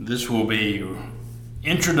This will be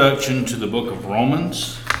introduction to the book of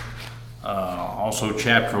Romans, also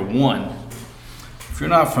chapter 1. If you're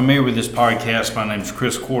not familiar with this podcast, my name is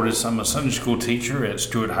Chris Cordes. I'm a Sunday school teacher at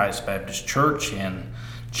Stewart Heights Baptist Church in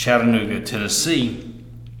Chattanooga, Tennessee.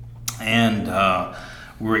 And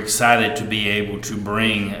we're excited to be able to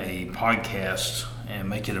bring a podcast and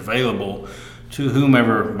make it available to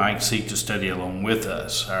whomever might seek to study along with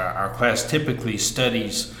us. Our class typically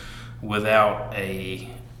studies without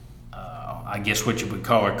I guess what you would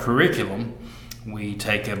call a curriculum. We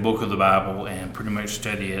take a book of the Bible and pretty much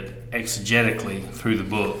study it exegetically through the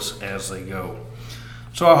books as they go.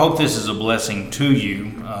 So I hope this is a blessing to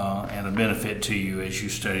you and a benefit to you as you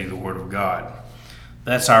study the Word of God.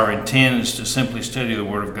 That's our intent, is to simply study the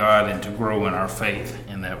Word of God and to grow in our faith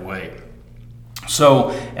in that way. So,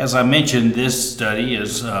 as I mentioned, this study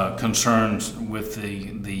is concerned with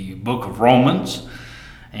the book of Romans,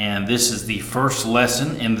 and this is the first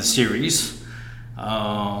lesson in the series,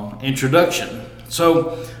 Introduction.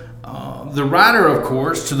 So, the writer, of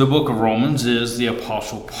course, to the book of Romans is the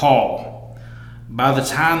Apostle Paul. By the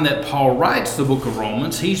time that Paul writes the book of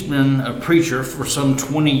Romans, he's been a preacher for some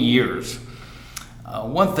 20 years.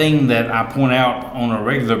 One thing that I point out on a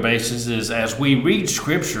regular basis is as we read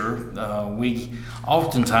Scripture, we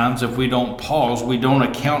oftentimes, if we don't pause, we don't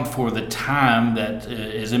account for the time that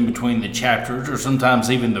is in between the chapters or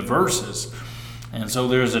sometimes even the verses. And so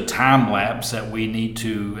there's a time lapse that we need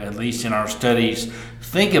to, at least in our studies,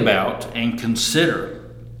 think about and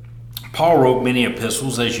consider. Paul wrote many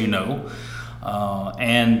epistles, as you know,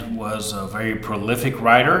 and was a very prolific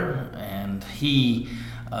writer, and he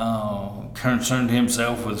concerned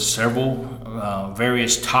himself with several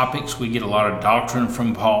various topics. We get a lot of doctrine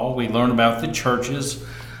from Paul. We learn about the churches,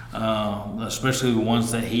 especially the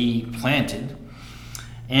ones that he planted.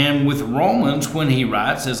 And with Romans, when he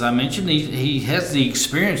writes, as I mentioned, he has the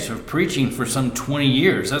experience of preaching for some 20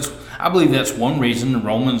 years. I believe that's one reason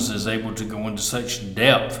Romans is able to go into such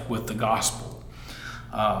depth with the gospel.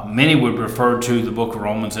 Many would refer to the book of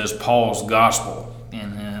Romans as Paul's gospel,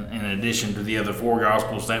 in addition to the other four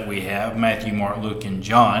gospels that we have, Matthew, Mark, Luke, and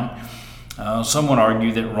John. Some would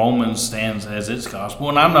argue that Romans stands as its gospel,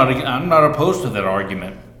 and I'm not opposed to that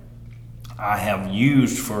argument. I have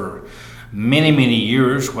used for many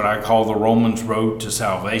years what I call the Romans Road to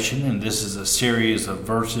Salvation, and this is a series of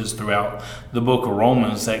verses throughout the book of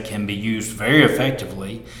Romans that can be used very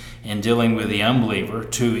effectively in dealing with the unbeliever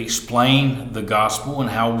to explain the gospel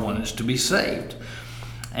and how one is to be saved.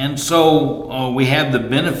 And so we have the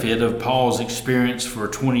benefit of Paul's experience for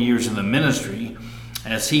 20 years in the ministry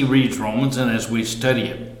as he reads Romans and as we study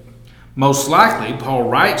it. Most likely, Paul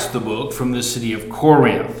writes the book from the city of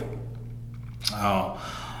Corinth.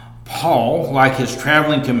 Paul, like his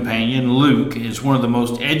traveling companion Luke, is one of the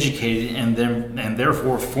most educated and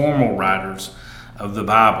therefore formal writers of the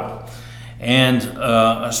Bible. And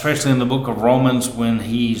especially in the book of Romans, when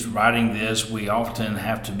he's writing this, we often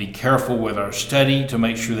have to be careful with our study to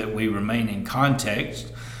make sure that we remain in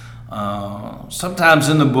context. Sometimes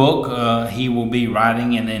in the book, he will be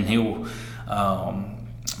writing and then he'll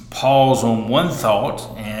pause on one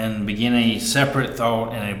thought and begin a separate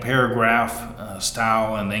thought in a paragraph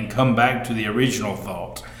style and then come back to the original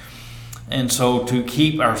thought. And so to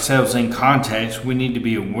keep ourselves in context, we need to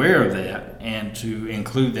be aware of that and to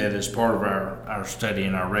include that as part of our study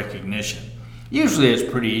and our recognition. Usually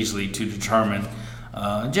it's pretty easily to determine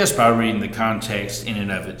just by reading the context in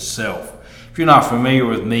and of itself. If you're not familiar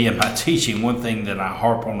with me and my teaching, one thing that I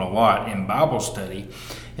harp on a lot in Bible study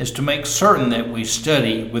is to make certain that we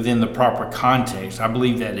study within the proper context. I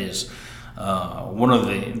believe that is one of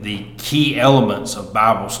the key elements of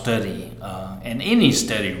Bible study and any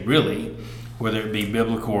study really, whether it be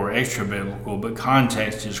biblical or extra biblical, but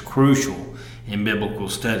context is crucial in biblical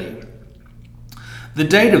study. The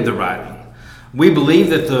date of the writing. We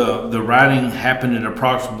believe that the writing happened at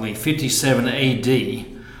approximately 57 AD,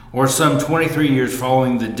 or some 23 years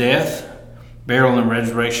following the death, burial, and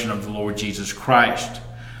resurrection of the Lord Jesus Christ.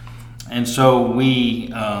 And so we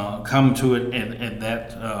come to it at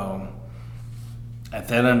that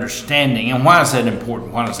understanding. And why is that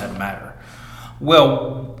important? Why does that matter?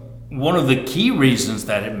 Well, one of the key reasons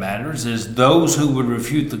that it matters is those who would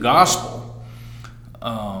refute the gospel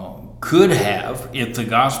could have, if the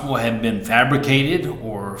gospel had been fabricated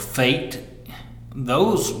or faked,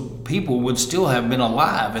 those people would still have been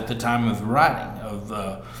alive at the time of the writing of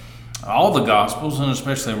all the gospels and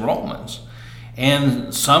especially Romans.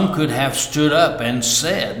 And some could have stood up and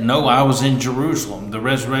said, no, I was in Jerusalem. The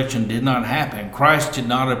resurrection did not happen. Christ did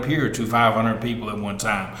not appear to 500 people at one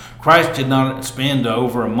time. Christ did not spend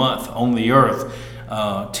over a month on the earth.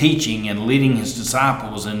 teaching and leading his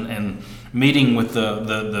disciples and meeting with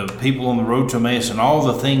the people on the road to Emmaus and all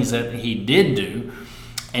the things that he did do,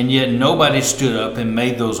 and yet nobody stood up and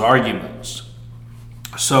made those arguments.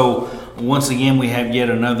 So once again, we have yet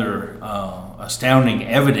another astounding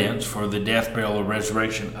evidence for the death, burial, and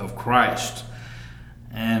resurrection of Christ.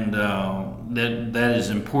 And that is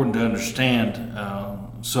important to understand.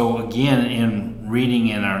 So again, in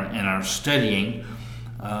reading and our studying,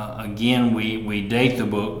 again we date the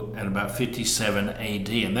book at about 57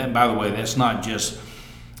 A.D. And that, by the way, that's not just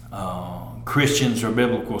Christians or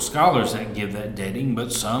biblical scholars that give that dating,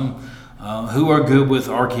 but some who are good with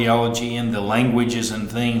archaeology and the languages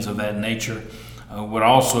and things of that nature would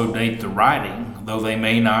also date the writing. Though they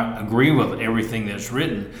may not agree with everything that's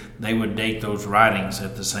written, they would date those writings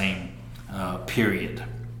at the same period.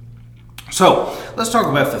 So let's talk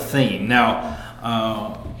about the theme. Now,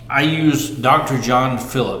 I use Dr. John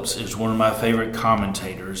Phillips as one of my favorite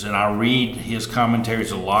commentators, and I read his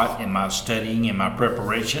commentaries a lot in my studying and my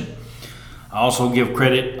preparation. I also give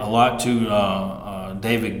credit a lot to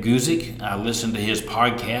David Guzik. I listen to his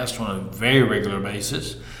podcast on a very regular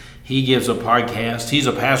basis. He gives a podcast. He's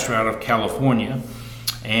a pastor out of California,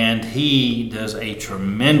 and he does a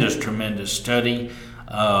tremendous study.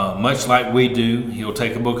 Much like we do, he'll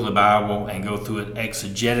take a book of the Bible and go through it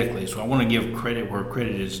exegetically. So I want to give credit where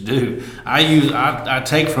credit is due. I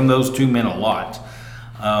take from those two men a lot.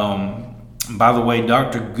 By the way,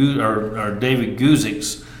 David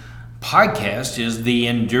Guzik's podcast is The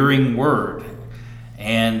Enduring Word,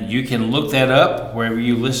 and you can look that up wherever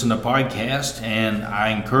you listen to podcasts, and I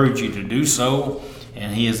encourage you to do so.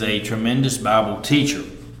 And he is a tremendous Bible teacher.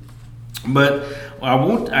 But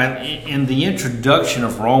in the introduction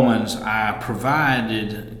of Romans, I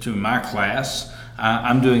provided to my class.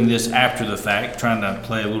 I'm doing this after the fact, trying to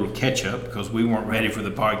play a little catch up because we weren't ready for the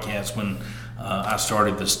podcast when I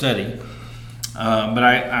started the study. But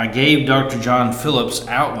I gave Dr. John Phillips'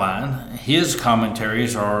 outline. His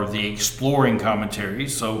commentaries are the exploring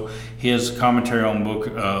commentaries. So his commentary on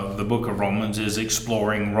the book of Romans is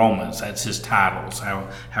Exploring Romans. That's his titles,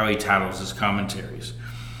 how he titles his commentaries.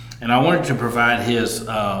 And I wanted to provide his,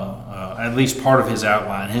 at least part of his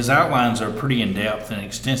outline. His outlines are pretty in-depth and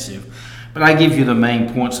extensive, but I give you the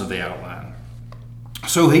main points of the outline.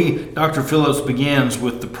 So Dr. Phillips begins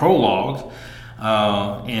with the prologue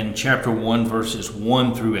in chapter 1, verses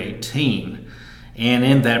 1 through 18. And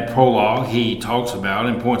in that prologue, he talks about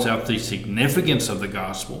and points out the significance of the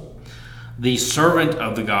gospel, the servant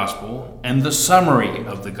of the gospel, and the summary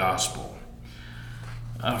of the gospel.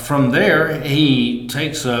 From there, he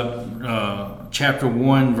takes up chapter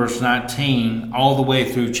 1, verse 19, all the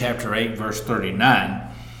way through chapter 8, verse 39.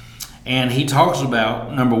 And he talks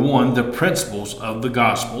about, number 1, the principles of the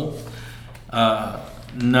gospel.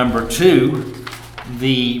 Number 2,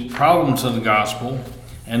 the problems of the gospel.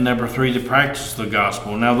 And number 3, the practice of the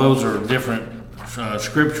gospel. Now, those are different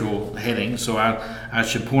scriptural headings, so I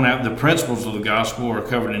should point out the principles of the gospel are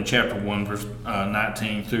covered in chapter 1, verse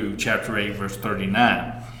 19 through chapter 8, verse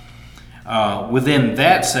 39. Within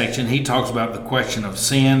that section, he talks about the question of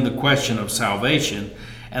sin, the question of salvation,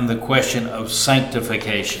 and the question of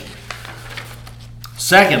sanctification.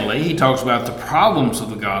 Secondly, he talks about the problems of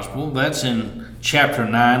the gospel. That's in chapter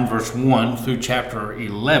 9, verse 1 through chapter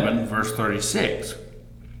 11, verse 36.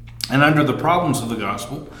 And under the problems of the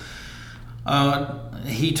gospel,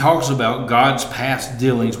 he talks about God's past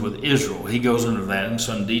dealings with Israel. He goes into that in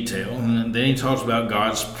some detail. And then he talks about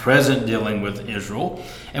God's present dealing with Israel.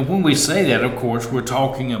 And when we say that, of course, we're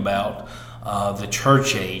talking about the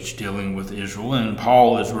church age dealing with Israel. And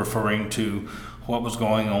Paul is referring to what was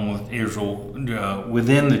going on with Israel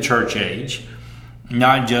within the church age,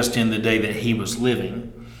 not just in the day that he was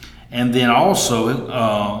living. And then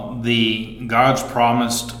also the God's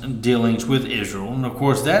promised dealings with Israel. And of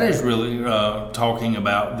course, that is really talking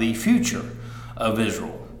about the future of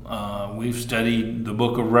Israel. We've studied the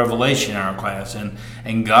book of Revelation in our class,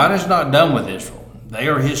 and God is not done with Israel. They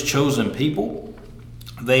are his chosen people.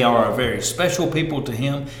 They are a very special people to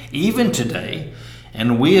him, even today.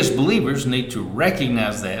 And we as believers need to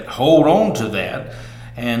recognize that, hold on to that,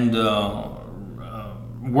 and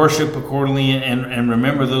worship accordingly and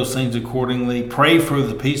remember those things accordingly. Pray for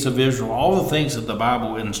the peace of Israel, all the things that the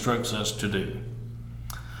Bible instructs us to do.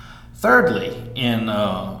 Thirdly, in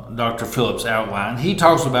Dr. Phillips' outline, he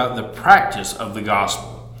talks about the practice of the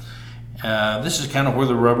gospel. This is kind of where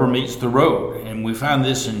the rubber meets the road, and we find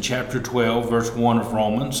this in chapter 12, verse 1 of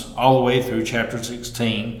Romans, all the way through chapter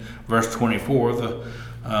 16, verse 24,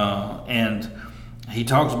 and he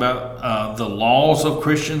talks about the laws of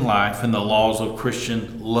Christian life and the laws of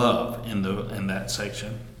Christian love in that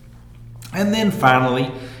section. And then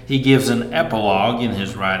finally, he gives an epilogue in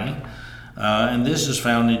his writing, and this is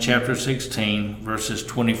found in chapter 16, verses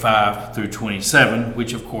 25 through 27,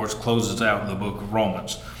 which of course closes out the book of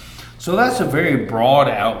Romans. So that's a very broad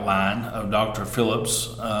outline of Dr.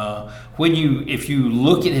 Phillips. If you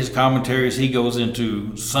look at his commentaries, he goes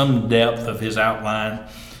into some depth of his outline.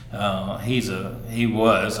 He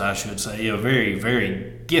was, I should say, a very,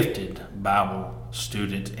 very gifted Bible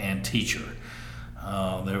student and teacher.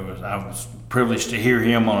 I was privileged to hear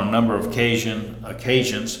him on a number of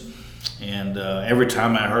occasions, and every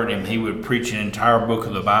time I heard him, he would preach an entire book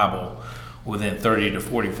of the Bible within 30 to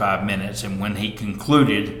 45 minutes. And when he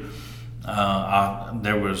concluded, I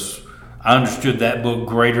understood that book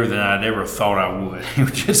greater than I'd ever thought I would. He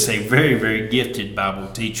was just a very, very gifted Bible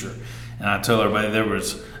teacher. And I tell everybody there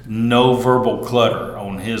was no verbal clutter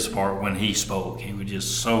on his part when he spoke. He was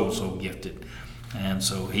just so gifted. And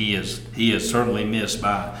so he is certainly missed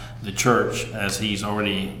by the church, as he's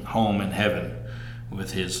already home in heaven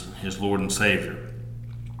with his Lord and Savior.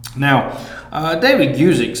 Now, David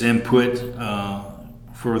Guzik's input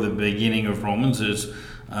for the beginning of Romans is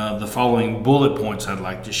the following bullet points I'd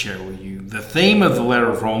like to share with you. The theme of the letter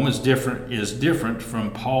of Romans is different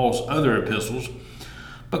from Paul's other epistles,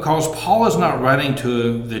 because Paul is not writing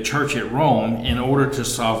to the church at Rome in order to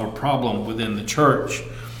solve a problem within the church.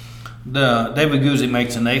 David Guzik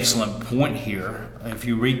makes an excellent point here. If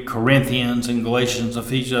you read Corinthians and Galatians,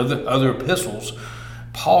 Ephesians, other epistles,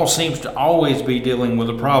 Paul seems to always be dealing with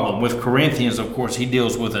a problem. With Corinthians, of course, he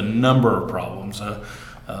deals with a number of problems.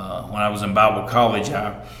 When I was in Bible college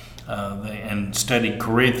and studied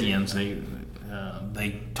Corinthians, they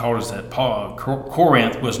taught us that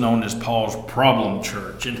Corinth was known as Paul's problem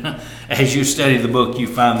church. And as you study the book, you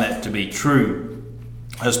find that to be true,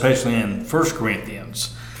 especially in 1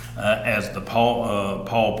 Corinthians, as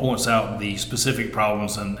Paul points out the specific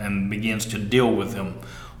problems and begins to deal with them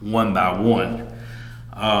one by one.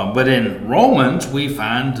 But in Romans, we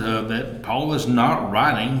find that Paul is not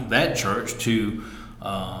writing that church to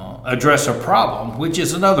address a problem, which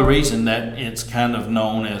is another reason that it's kind of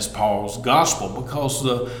known as Paul's gospel, because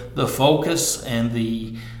the focus and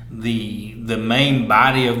the main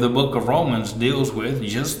body of the book of Romans deals with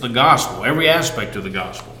just the gospel, every aspect of the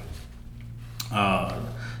gospel.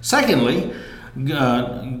 Secondly,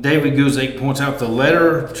 David Guzik points out the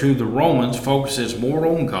letter to the Romans focuses more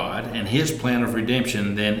on God and his plan of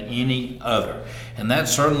redemption than any other. And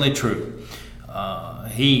that's certainly true.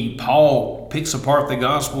 Paul picks apart the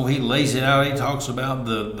gospel. He lays it out. He talks about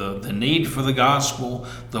the need for the gospel,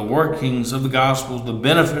 the workings of the gospel, the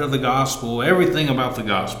benefit of the gospel, everything about the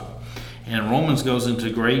gospel. And Romans goes into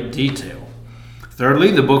great detail.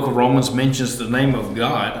 Thirdly, the book of Romans mentions the name of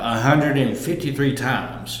God 153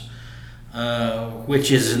 times,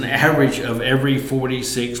 which is an average of every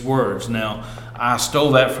 46 words. Now, I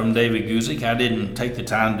stole that from David Guzik. I didn't take the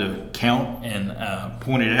time to count and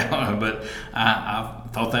point it out, but I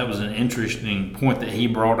thought that was an interesting point that he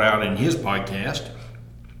brought out in his podcast.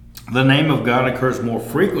 The name of God occurs more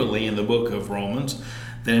frequently in the book of Romans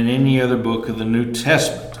than in any other book of the New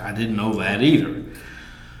Testament. I didn't know that either.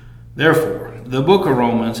 Therefore, the book of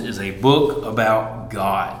Romans is a book about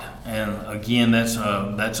God. And again, that's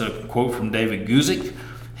a quote from David Guzik.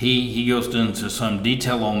 He goes into some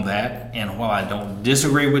detail on that. And while I don't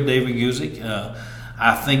disagree with David Guzik,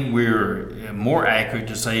 I think we're more accurate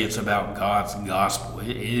to say it's about God's gospel.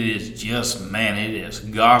 It is just, it is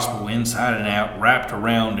gospel inside and out, wrapped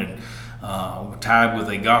around and tied with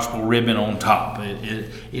a gospel ribbon on top. It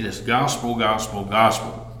is gospel, gospel,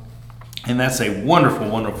 gospel. And that's a wonderful,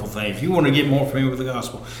 wonderful thing. If you want to get more familiar with the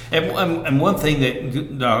gospel. And one thing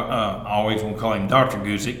that I always want to call him Dr.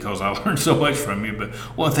 Guzik, because I learned so much from you, but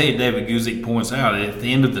one thing that David Guzik points out, at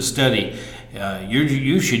the end of the study,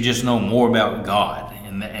 you should just know more about God.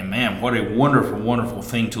 And man, what a wonderful, wonderful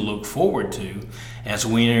thing to look forward to as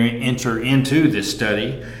we enter into this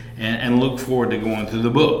study and look forward to going through the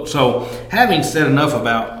book. So, having said enough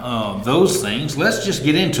about those things, let's just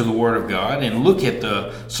get into the Word of God and look at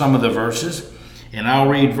some of the verses. And I'll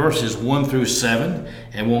read verses 1 through 7,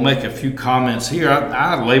 and we'll make a few comments here.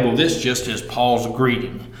 I label this just as Paul's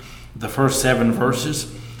greeting. The first 7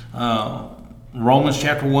 verses, Romans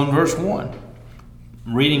chapter 1, verse 1.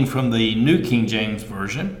 Reading from the New King James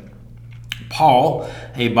Version. Paul,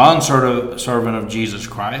 a bondservant of Jesus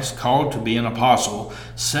Christ, called to be an apostle,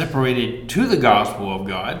 separated to the gospel of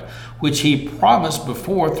God, which he promised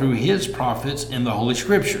before through his prophets in the Holy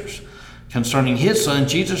Scriptures, concerning his Son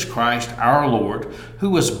Jesus Christ our Lord, who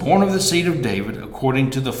was born of the seed of David according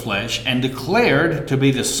to the flesh, and declared to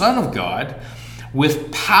be the Son of God,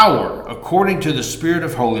 with power according to the Spirit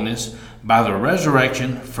of holiness, by the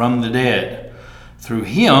resurrection from the dead. Through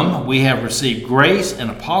him we have received grace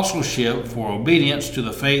and apostleship for obedience to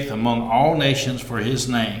the faith among all nations for his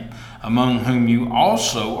name, among whom you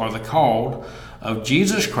also are the called of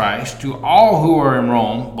Jesus Christ. To all who are in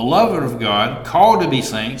Rome, beloved of God, called to be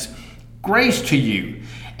saints, grace to you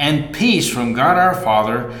and peace from God our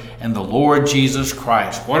Father and the Lord Jesus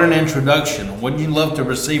Christ. What an introduction. Wouldn't you love to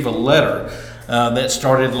receive a letter that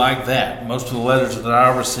started like that? Most of the letters that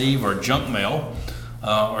I receive are junk mail,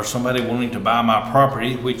 or somebody wanting to buy my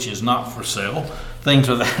property, which is not for sale, things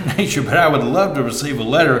of that nature. But I would love to receive a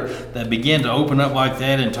letter that began to open up like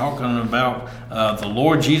that and talking about the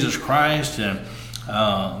Lord Jesus Christ and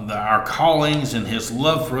our callings and his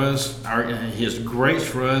love for us, his grace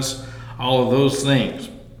for us, all of those things.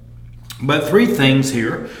 But three things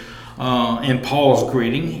here in Paul's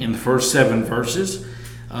greeting in the first 7 verses.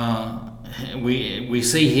 We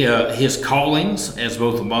see his callings as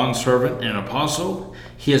both a bondservant and apostle,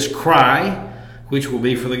 his cry, which will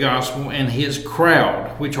be for the gospel, and his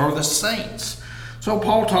crowd, which are the saints. So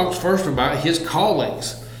Paul talks first about his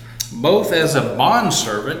callings, both as a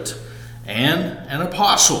bondservant and an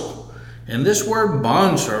apostle. And this word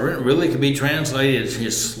bondservant really could be translated as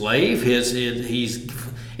his slave.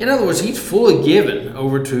 In other words, he's fully given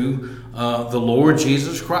over to the Lord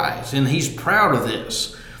Jesus Christ, and he's proud of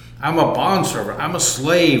this. I'm a bondservant. I'm a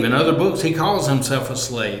slave. In other books, he calls himself a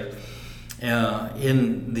slave.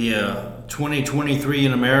 In the 2023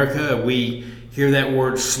 in America, we hear that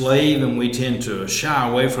word slave, and we tend to shy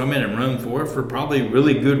away from it and run for it for probably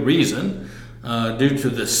really good reason, due to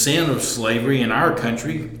the sin of slavery in our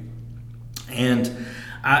country. And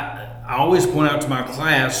I always point out to my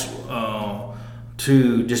class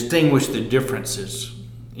to distinguish the differences.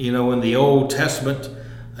 You know, in the Old Testament,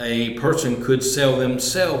 a person could sell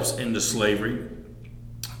themselves into slavery.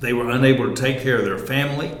 They were unable to take care of their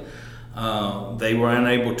family. They were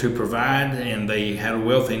unable to provide, and they had a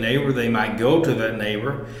wealthy neighbor. They might go to that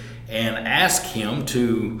neighbor and ask him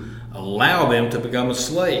to allow them to become a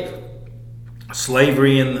slave.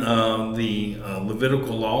 Slavery in the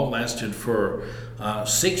Levitical law lasted for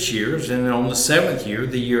 6 years, and on the 7th year,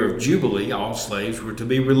 the year of Jubilee, all slaves were to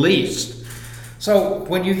be released. So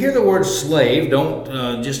when you hear the word slave,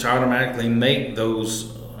 don't just automatically make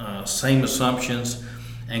those same assumptions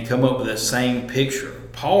and come up with the same picture.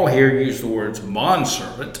 Paul here used the words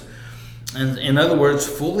bondservant, and in other words,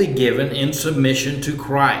 fully given in submission to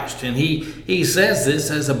Christ. And he says this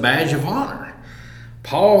as a badge of honor.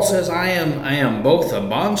 Paul says, I am both a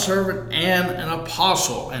bondservant and an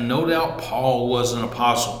apostle. And no doubt Paul was an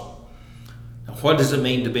apostle. Now, what does it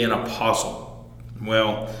mean to be an apostle?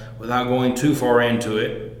 Well, without going too far into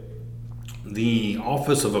it, the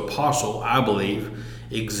office of apostle, I believe,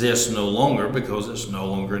 exists no longer because it's no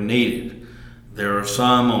longer needed. There are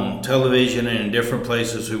some on television and in different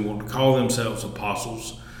places who will call themselves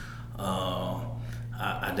apostles.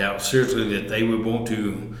 I doubt seriously that they would want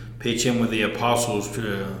to pitch in with the apostles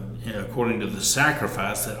according to the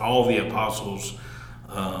sacrifice that all the apostles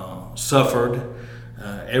suffered.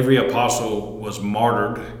 Every apostle was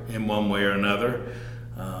martyred in one way or another.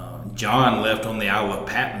 John left on the Isle of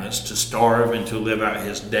Patmos to starve and to live out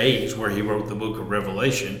his days, where he wrote the book of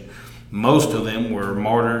Revelation. Most of them were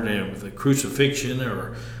martyred with a crucifixion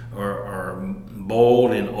or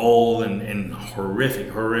boiled in oil in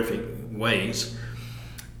horrific ways.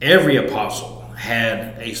 Every apostle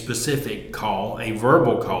had a specific call, a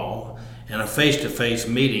verbal call, and a face-to-face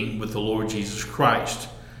meeting with the Lord Jesus Christ.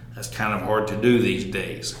 That's kind of hard to do these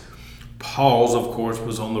days. Paul's, of course,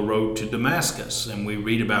 was on the road to Damascus, and we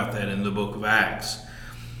read about that in the book of Acts.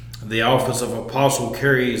 The office of apostle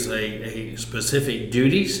carries a specific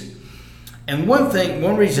duties. And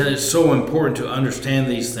one reason it's so important to understand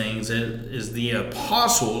these things is the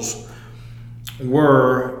apostles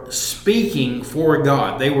were speaking for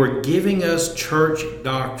God. They were giving us church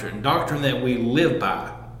doctrine that we live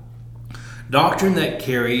by, doctrine that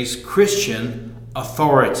carries Christian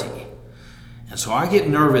authority. And so I get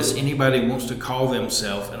nervous anybody wants to call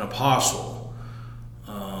themselves an apostle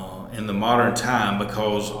in the modern time,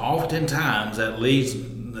 because oftentimes that leads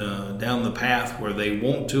down the path where they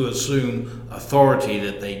want to assume authority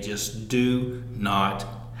that they just do not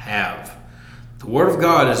have. The Word of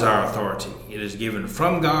God is our authority. It is given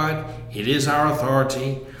from God. It is our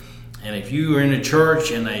authority. And if you are in a church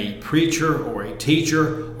and a preacher or a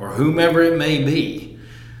teacher or whomever it may be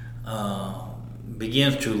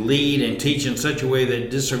begins to lead and teach in such a way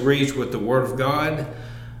that disagrees with the Word of God,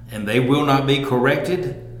 and they will not be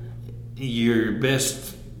corrected, you're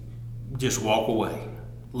best just walk away.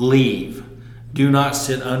 Leave. Do not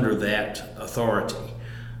sit under that authority.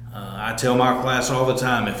 I tell my class all the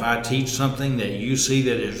time, if I teach something that you see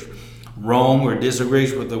that is wrong or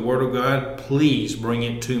disagrees with the Word of God, please bring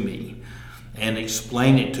it to me and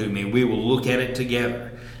explain it to me. We will look at it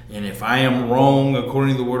together. And if I am wrong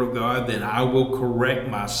according to the Word of God, then I will correct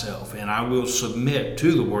myself and I will submit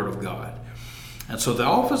to the Word of God. And so the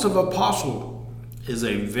office of apostle is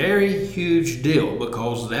a very huge deal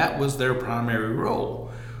because that was their primary role,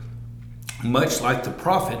 much like the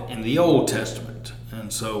prophet in the Old Testament.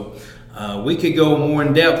 And so we could go more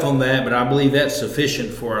in depth on that, but I believe that's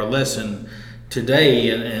sufficient for our lesson today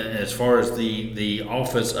as far as the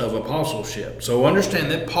office of apostleship. So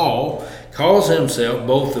understand that Paul calls himself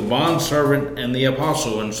both the bondservant and the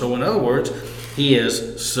apostle. And so in other words, he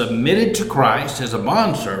is submitted to Christ as a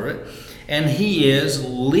bondservant, and he is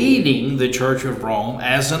leading the Church of Rome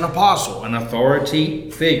as an apostle, an authority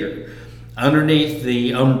figure, underneath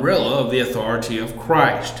the umbrella of the authority of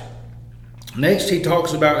Christ. Next, he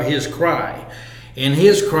talks about his cry. And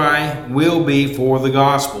his cry will be for the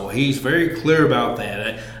gospel. He's very clear about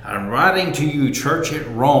that. I'm writing to you, church at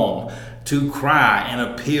Rome, to cry and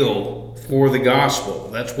appeal for the gospel.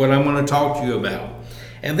 That's what I'm going to talk to you about.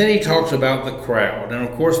 And then he talks about the crowd. And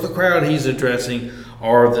of course, the crowd he's addressing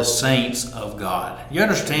are the saints of God. You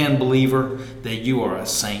understand, believer, that you are a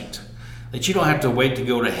saint. That you don't have to wait to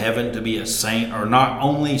go to heaven to be a saint, or not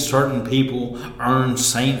only certain people earn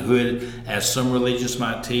sainthood, as some religions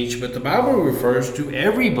might teach, but the Bible refers to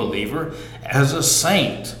every believer as a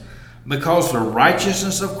saint because the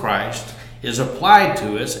righteousness of Christ is applied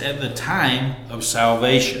to us at the time of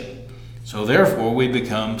salvation. So therefore we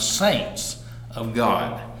become saints of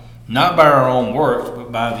God, not by our own works,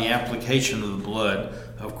 but by the application of the blood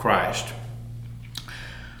of Christ.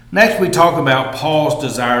 Next, we talk about Paul's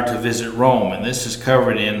desire to visit Rome, and this is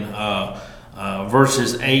covered in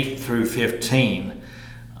verses 8 through 15.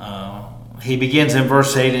 He begins in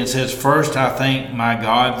verse 8 and says, "First, I thank my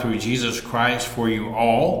God through Jesus Christ for you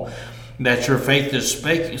all, that your faith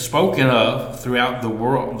is spoken of throughout the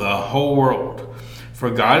world, the whole world. For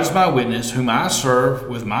God is my witness, whom I serve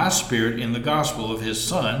with my spirit in the gospel of his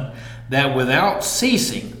Son, that without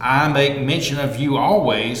ceasing I make mention of you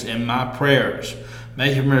always in my prayers,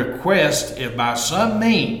 making request if by some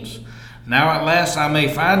means now at last I may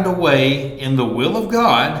find a way in the will of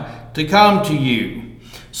God to come to you."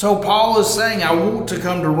 So Paul is saying, I want to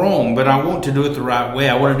come to Rome, but I want to do it the right way.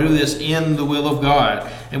 I want to do this in the will of God.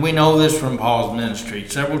 And we know this from Paul's ministry.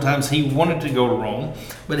 Several times he wanted to go to Rome,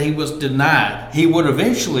 but he was denied. He would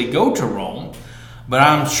eventually go to Rome, but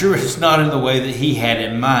I'm sure it's not in the way that he had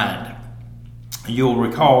in mind. You'll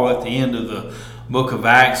recall at the end of the book of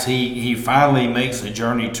Acts, he finally makes a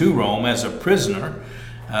journey to Rome as a prisoner,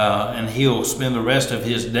 and he'll spend the rest of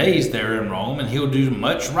his days there in Rome, and he'll do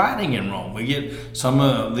much writing in Rome. We get some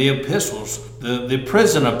of the epistles, the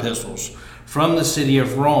prison epistles from the city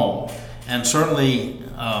of Rome, and certainly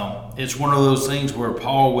it's one of those things where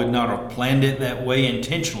Paul would not have planned it that way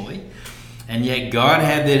intentionally, and yet God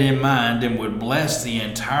had that in mind and would bless the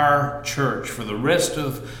entire church for the rest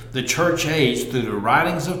of the church age through the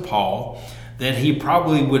writings of Paul, that he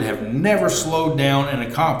probably would have never slowed down and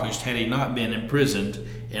accomplished had he not been imprisoned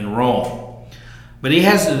in Rome. But he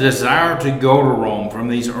has a desire to go to Rome from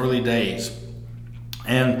these early days.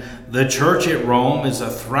 And the church at Rome is a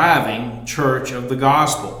thriving church of the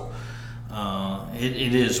gospel.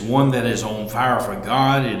 It is one that is on fire for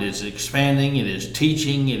God. It is expanding. It is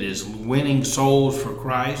teaching. It is winning souls for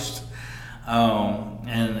Christ.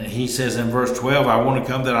 And he says in verse 12, "I want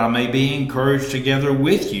to come that I may be encouraged together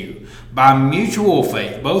with you by mutual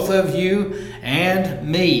faith, both of you and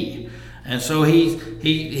me." And so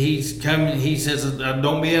he's coming. He says,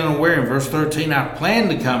 "Don't be unaware." In verse 13, "I plan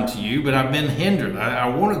to come to you, but I've been hindered. I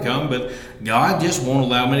want to come, but God just won't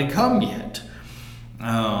allow me to come yet."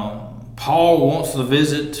 Paul wants to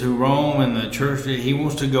visit to Rome and the church. He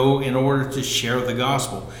wants to go in order to share the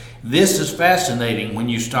gospel. This is fascinating when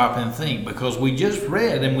you stop and think, because we just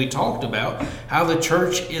read and we talked about how the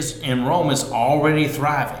church in Rome is already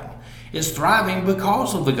thriving. It's thriving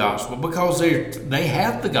because of the gospel, because they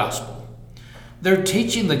have the gospel. They're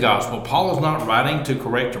teaching the gospel. Paul is not writing to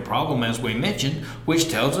correct a problem, as we mentioned, which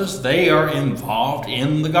tells us they are involved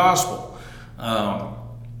in the gospel.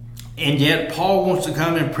 And yet Paul wants to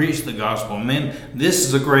come and preach the gospel. Man, this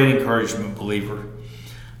is a great encouragement, believer.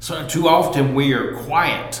 So too often we are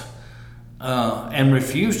quiet and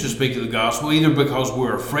refuse to speak of the gospel, either because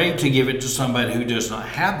we're afraid to give it to somebody who does not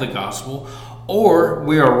have the gospel, or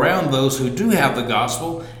we are around those who do have the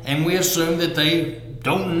gospel and we assume that they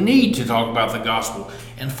don't need to talk about the gospel.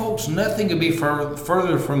 And folks, nothing could be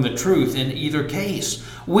further from the truth in either case.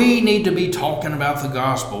 We need to be talking about the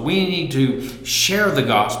gospel. We need to share the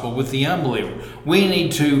gospel with the unbeliever. We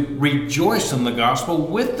need to rejoice in the gospel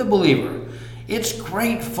with the believer. It's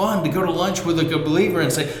great fun to go to lunch with a believer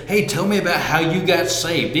and say, hey, tell me about how you got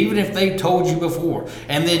saved, even if they told you before.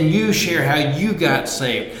 And then you share how you got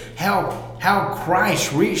saved, how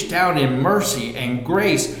Christ reached out in mercy and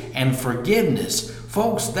grace and forgiveness.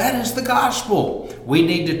 Folks, that is the gospel. We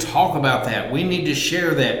need to talk about that. We need to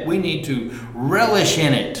share that. We need to relish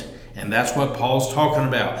in it. And that's what Paul's talking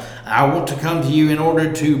about. I want to come to you in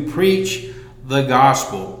order to preach the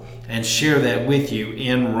gospel and share that with you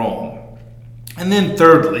in Rome. And then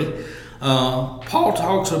thirdly, Paul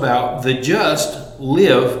talks about the just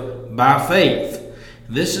live by faith.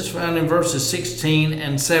 This is found in verses 16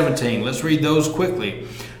 and 17. Let's read those quickly.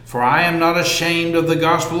 For I am not ashamed of the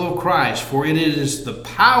gospel of Christ, for it is the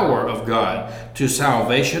power of God to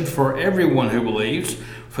salvation for everyone who believes,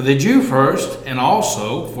 for the Jew first, and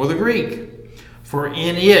also for the Greek. For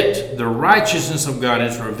in it the righteousness of God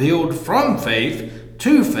is revealed from faith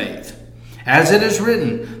to faith. As it is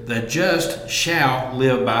written, the just shall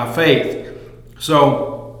live by faith.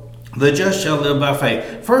 So, the just shall live by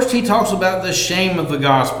faith. First, he talks about the shame of the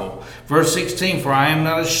gospel. Verse 16, for I am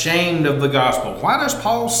not ashamed of the gospel. Why does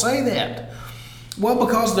Paul say that? Well,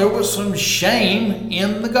 because there was some shame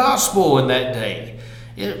in the gospel in that day.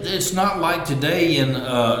 It's not like today in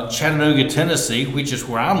Chattanooga, Tennessee, which is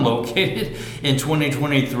where I'm located in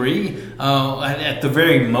 2023. At the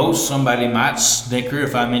very most, somebody might snicker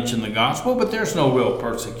if I mention the gospel, but there's no real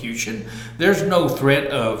persecution. There's no threat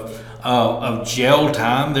of jail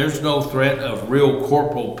time. There's no threat of real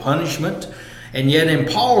corporal punishment. And yet in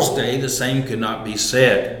Paul's day, the same could not be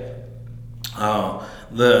said.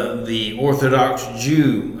 The Orthodox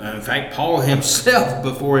Jew, in fact, Paul himself,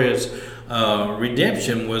 before his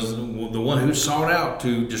redemption, was the one who sought out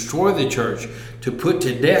to destroy the church, to put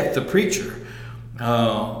to death the preacher.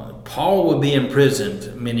 Paul would be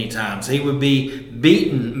imprisoned many times. He would be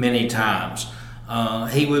beaten many times.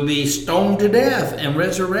 He would be stoned to death and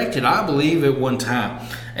resurrected, I believe, at one time.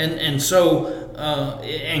 And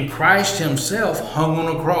Christ himself hung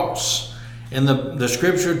on a cross. And the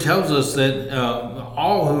scripture tells us that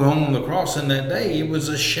all who hung on the cross in that day, it was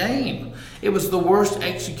a shame. It was the worst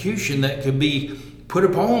execution that could be put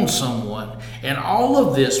upon someone. And all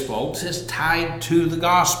of this, folks, is tied to the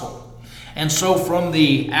gospel. And so from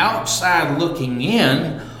the outside looking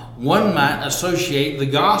in, one might associate the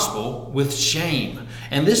gospel with shame.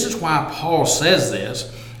 And this is why Paul says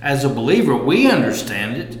this. As a believer, we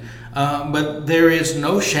understand it, but there is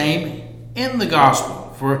no shame in the gospel.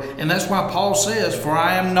 And that's why Paul says, for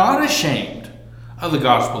I am not ashamed of the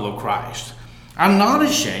gospel of Christ. I'm not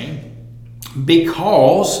ashamed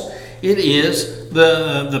because it is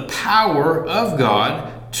the power of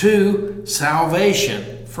God to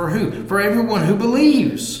salvation. For who? For everyone who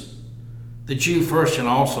believes. The Jew first and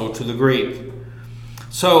also to the Greek.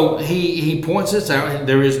 So he points this out.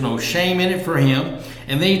 There is no shame in it for him.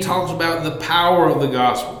 And then he talks about the power of the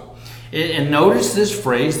gospel. And notice this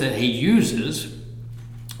phrase that he uses.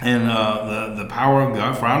 And the power of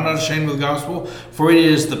God, for I'm not ashamed of the gospel, for it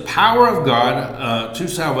is the power of God to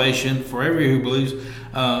salvation for everyone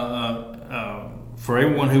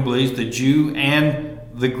who believes, the Jew and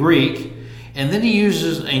the Greek. And then he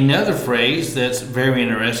uses another phrase that's very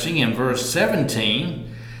interesting in verse 17,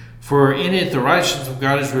 for in it the righteousness of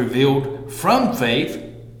God is revealed from faith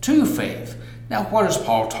to faith. Now, what is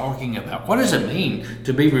Paul talking about? What does it mean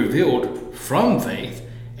to be revealed from faith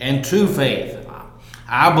and to faith?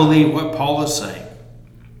 I believe what Paul is saying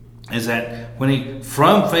is that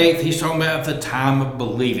from faith, he's talking about the time of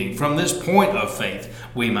believing. From this point of faith,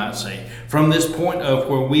 we might say. From this point of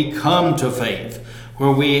where we come to faith,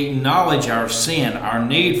 where we acknowledge our sin, our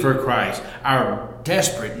need for Christ, our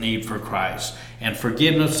desperate need for Christ, and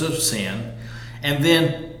forgiveness of sin. And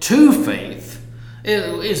then to faith,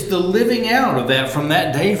 it's the living out of that from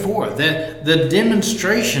that day forth, the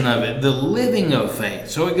demonstration of it, the living of faith.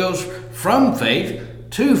 So it goes from faith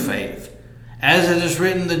to faith. As it is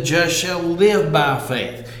written, the just shall live by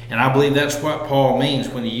faith. And I believe that's what Paul means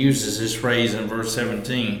when he uses this phrase in verse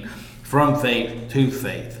 17, from faith to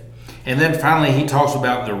faith. And then finally he talks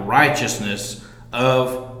about the righteousness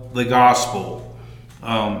of the gospel.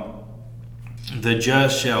 The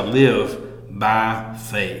just shall live by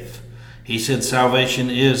faith. He said salvation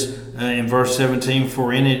is, in verse 17,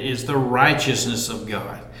 for in it is the righteousness of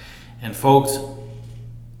God. And folks,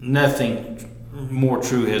 nothing more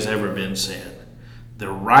true has ever been said. The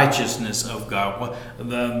righteousness of God,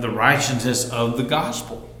 the righteousness of the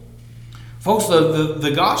gospel. Folks,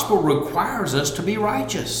 the gospel requires us to be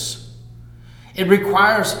righteous. It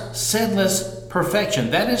requires sinless perfection.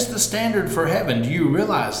 That is the standard for heaven. Do you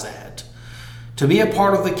realize that? To be a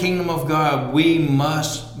part of the kingdom of God, we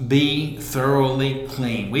must be thoroughly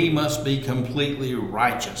clean. We must be completely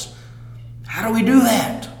righteous. How do we do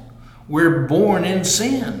that? We're born in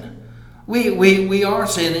sin. We are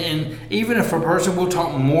sin, and even if a person, we'll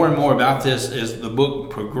talk more and more about this as the book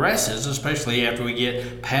progresses, especially after we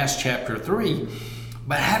get past chapter 3.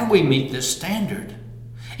 But how do we meet this standard?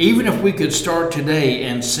 Even if we could start today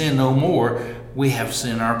and sin no more, we have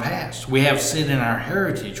sin in our past. We have sin in our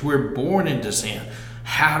heritage. We're born into sin.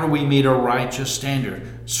 How do we meet a righteous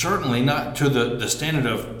standard? Certainly not to the standard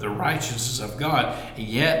of the righteousness of God,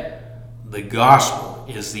 yet the gospel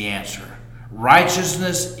is the answer.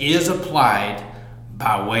 Righteousness is applied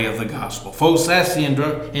by way of the gospel. Folks, that's the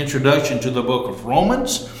introduction to the book of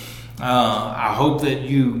Romans. I hope that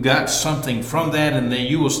you got something from that and that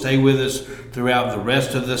you will stay with us throughout the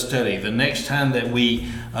rest of the study. The next time that we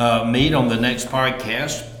meet on the next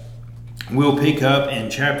podcast, we'll pick up in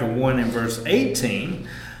chapter 1 and verse 18,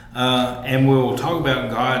 and we'll talk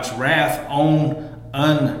about God's wrath on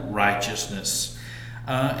unrighteousness.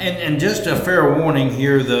 And just a fair warning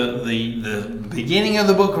here, the beginning of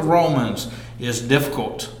the book of Romans is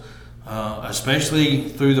difficult, especially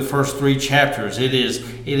through the first 3 chapters. It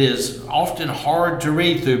is often hard to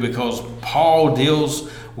read through because Paul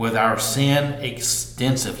deals with our sin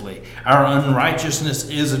extensively. Our unrighteousness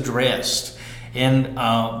is addressed, and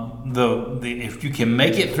if you can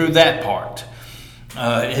make it through that part,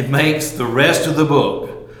 it makes the rest of the book.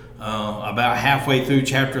 About halfway through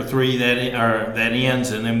chapter 3 that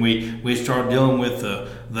ends, and then we start dealing with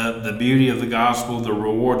the beauty of the gospel, the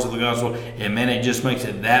rewards of the gospel, and man, it just makes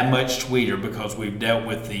it that much sweeter because we've dealt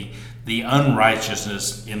with the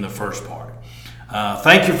unrighteousness in the first part.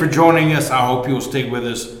 Thank you for joining us. I hope you'll stay with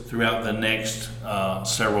us throughout the next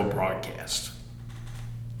several broadcasts.